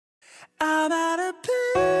I'm out of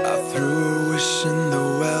place. I threw a wish in the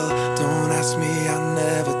well. Don't ask me, I'll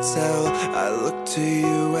never tell. I looked to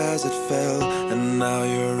you as it fell, and now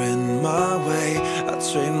you're in my way. I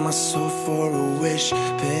trade my soul for a wish,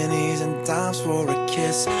 pennies and dimes for a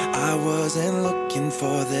kiss. I wasn't looking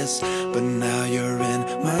for this, but now you're in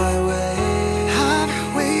my way.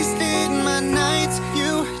 I've wasted my nights,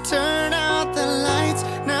 you turn out the lights.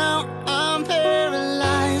 Now I'm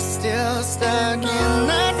paralyzed, still stuck in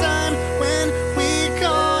that time when we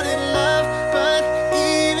called it love. But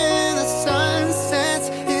even the sun sets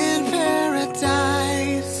in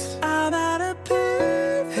paradise. I'm out of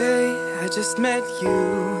place. Hey, I just met you,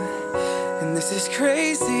 and this is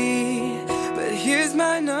crazy, but here's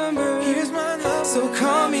my number. So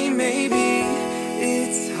call me maybe.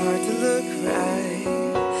 It's hard to look right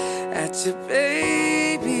at your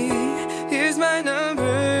baby. Here's my number.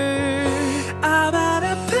 I'm out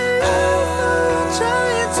of place.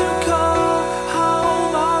 Trying to call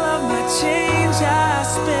home all of my change I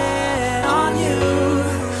spent on you.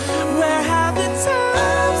 Where have the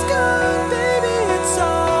times gone, baby? It's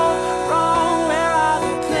all wrong. Where are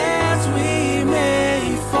the plans we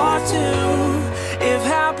made for two? If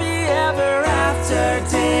happy ever after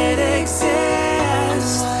did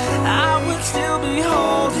exist, I would still be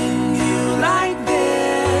holding you like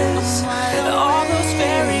this. All those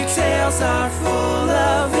fairy tales are full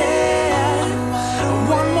of it.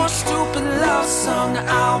 One more stupid love song,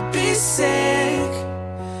 I'll be sick.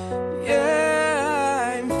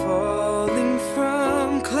 Yeah, I'm falling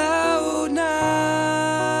from cloud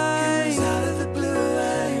nine, Out of the blue,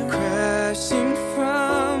 I'm crashing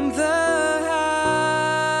from the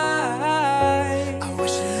high. I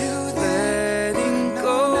wish you knew Letting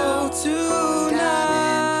go tonight,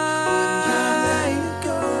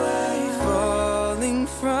 falling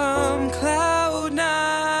from cloud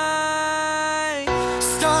nine.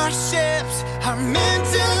 Starships are meant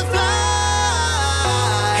to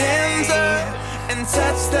fly. hands up and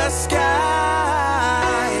touch the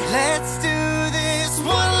sky. Let's do this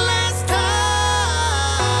one last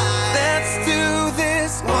time. Let's do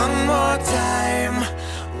this one more time.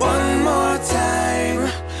 One more time.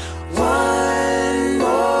 One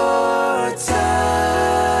more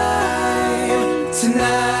time.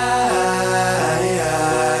 Tonight,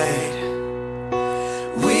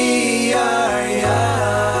 we are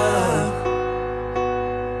young.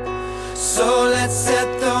 So let's set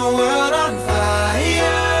the world on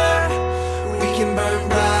fire. We can burn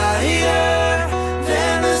brighter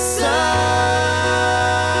than the sun.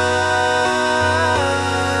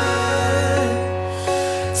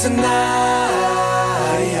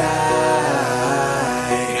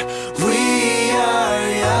 Tonight, we are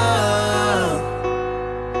young.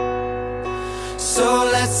 So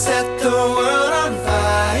let's set the world on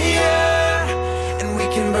fire, and we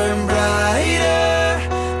can burn brighter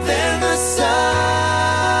than the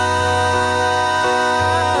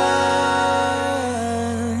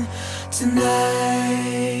sun.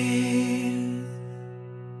 Tonight,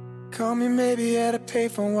 call me maybe at a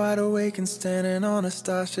payphone, wide awake and standing on a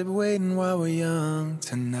starship, waiting while we're young.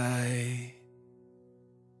 Tonight.